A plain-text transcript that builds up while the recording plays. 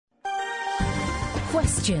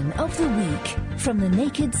Question of the Week from the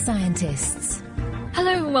Naked Scientists.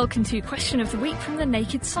 Hello and welcome to Question of the Week from the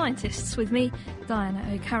Naked Scientists with me, Diana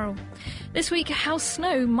O'Carroll. This week, how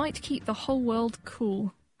snow might keep the whole world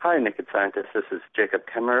cool. Hi, Naked Scientists. This is Jacob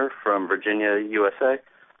Kemmerer from Virginia, USA.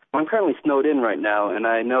 I'm currently snowed in right now, and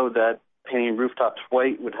I know that painting rooftops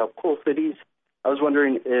white would help cool cities. I was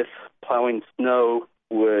wondering if plowing snow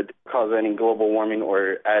would cause any global warming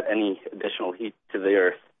or add any additional heat to the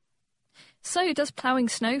Earth. So, does ploughing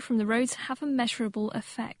snow from the roads have a measurable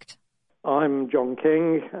effect? I'm John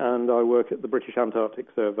King, and I work at the British Antarctic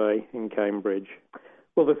Survey in Cambridge.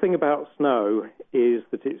 Well, the thing about snow is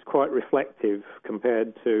that it's quite reflective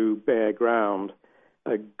compared to bare ground.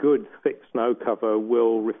 A good thick snow cover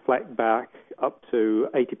will reflect back up to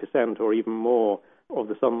 80% or even more of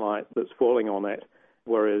the sunlight that's falling on it,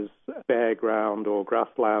 whereas bare ground or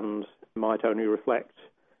grassland might only reflect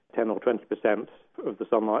 10 or 20% of the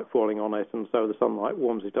sunlight falling on it, and so the sunlight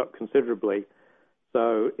warms it up considerably.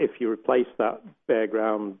 So if you replace that bare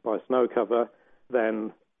ground by snow cover,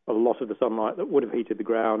 then a lot of the sunlight that would have heated the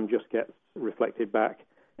ground just gets reflected back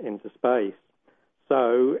into space.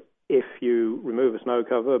 So if you remove a snow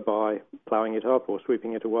cover by ploughing it up or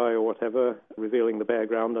sweeping it away or whatever, revealing the bare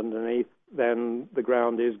ground underneath, then the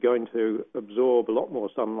ground is going to absorb a lot more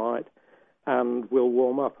sunlight and will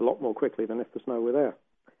warm up a lot more quickly than if the snow were there.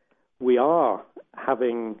 We are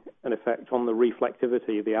having an effect on the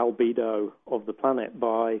reflectivity, the albedo of the planet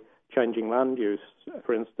by changing land use,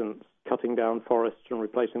 for instance, cutting down forests and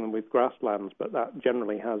replacing them with grasslands, but that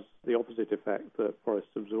generally has the opposite effect, that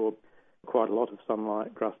forests absorb quite a lot of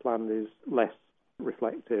sunlight, grassland is less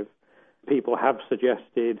reflective. People have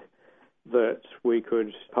suggested that we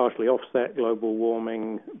could partially offset global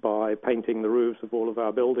warming by painting the roofs of all of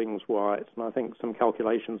our buildings white, and I think some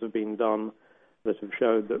calculations have been done that have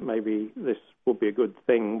showed that maybe this would be a good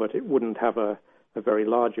thing, but it wouldn't have a very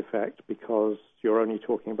large effect because you're only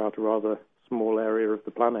talking about a rather small area of the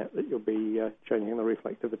planet that you'll be changing the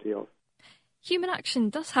reflectivity of. Human action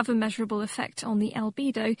does have a measurable effect on the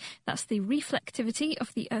albedo, that's the reflectivity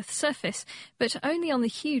of the Earth's surface, but only on the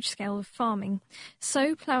huge scale of farming.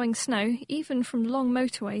 So ploughing snow, even from long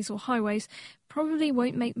motorways or highways, probably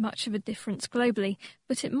won't make much of a difference globally,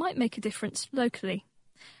 but it might make a difference locally.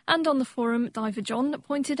 And on the forum, Diver John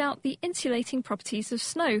pointed out the insulating properties of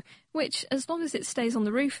snow, which, as long as it stays on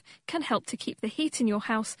the roof, can help to keep the heat in your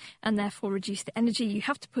house and therefore reduce the energy you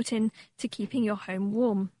have to put in to keeping your home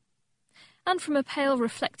warm. And from a pale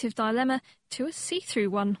reflective dilemma to a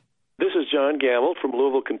see-through one. This is John Gamble from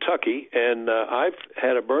Louisville, Kentucky, and I've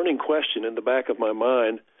had a burning question in the back of my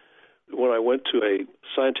mind when I went to a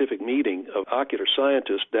scientific meeting of ocular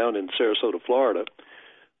scientists down in Sarasota, Florida.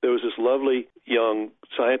 There was this lovely young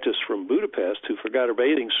scientist from Budapest who forgot her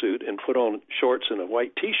bathing suit and put on shorts and a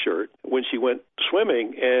white T-shirt when she went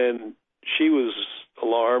swimming, and she was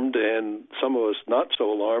alarmed, and some of us not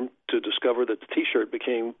so alarmed, to discover that the T-shirt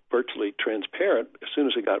became virtually transparent as soon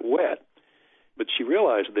as it got wet. But she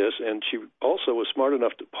realized this, and she also was smart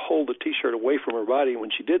enough to hold the T-shirt away from her body. When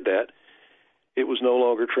she did that, it was no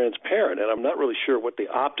longer transparent, and I'm not really sure what the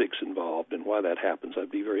optics involved and why that happens. I'd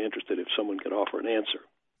be very interested if someone could offer an answer.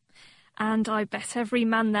 And I bet every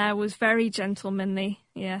man there was very gentlemanly,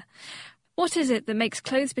 yeah. What is it that makes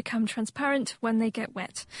clothes become transparent when they get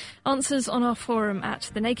wet? Answers on our forum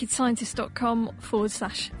at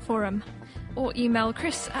thenakedscientist.com/forum. Or email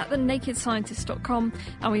chris@thenakedscientist.com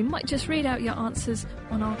and we might just read out your answers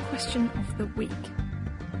on our Question of the Week.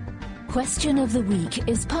 Question of the Week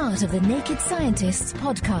is part of the Naked Scientists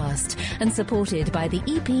podcast and supported by the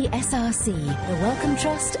EPSRC, the Wellcome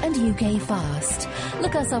Trust and UK Fast.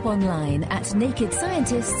 Look us up online at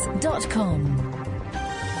nakedscientists.com.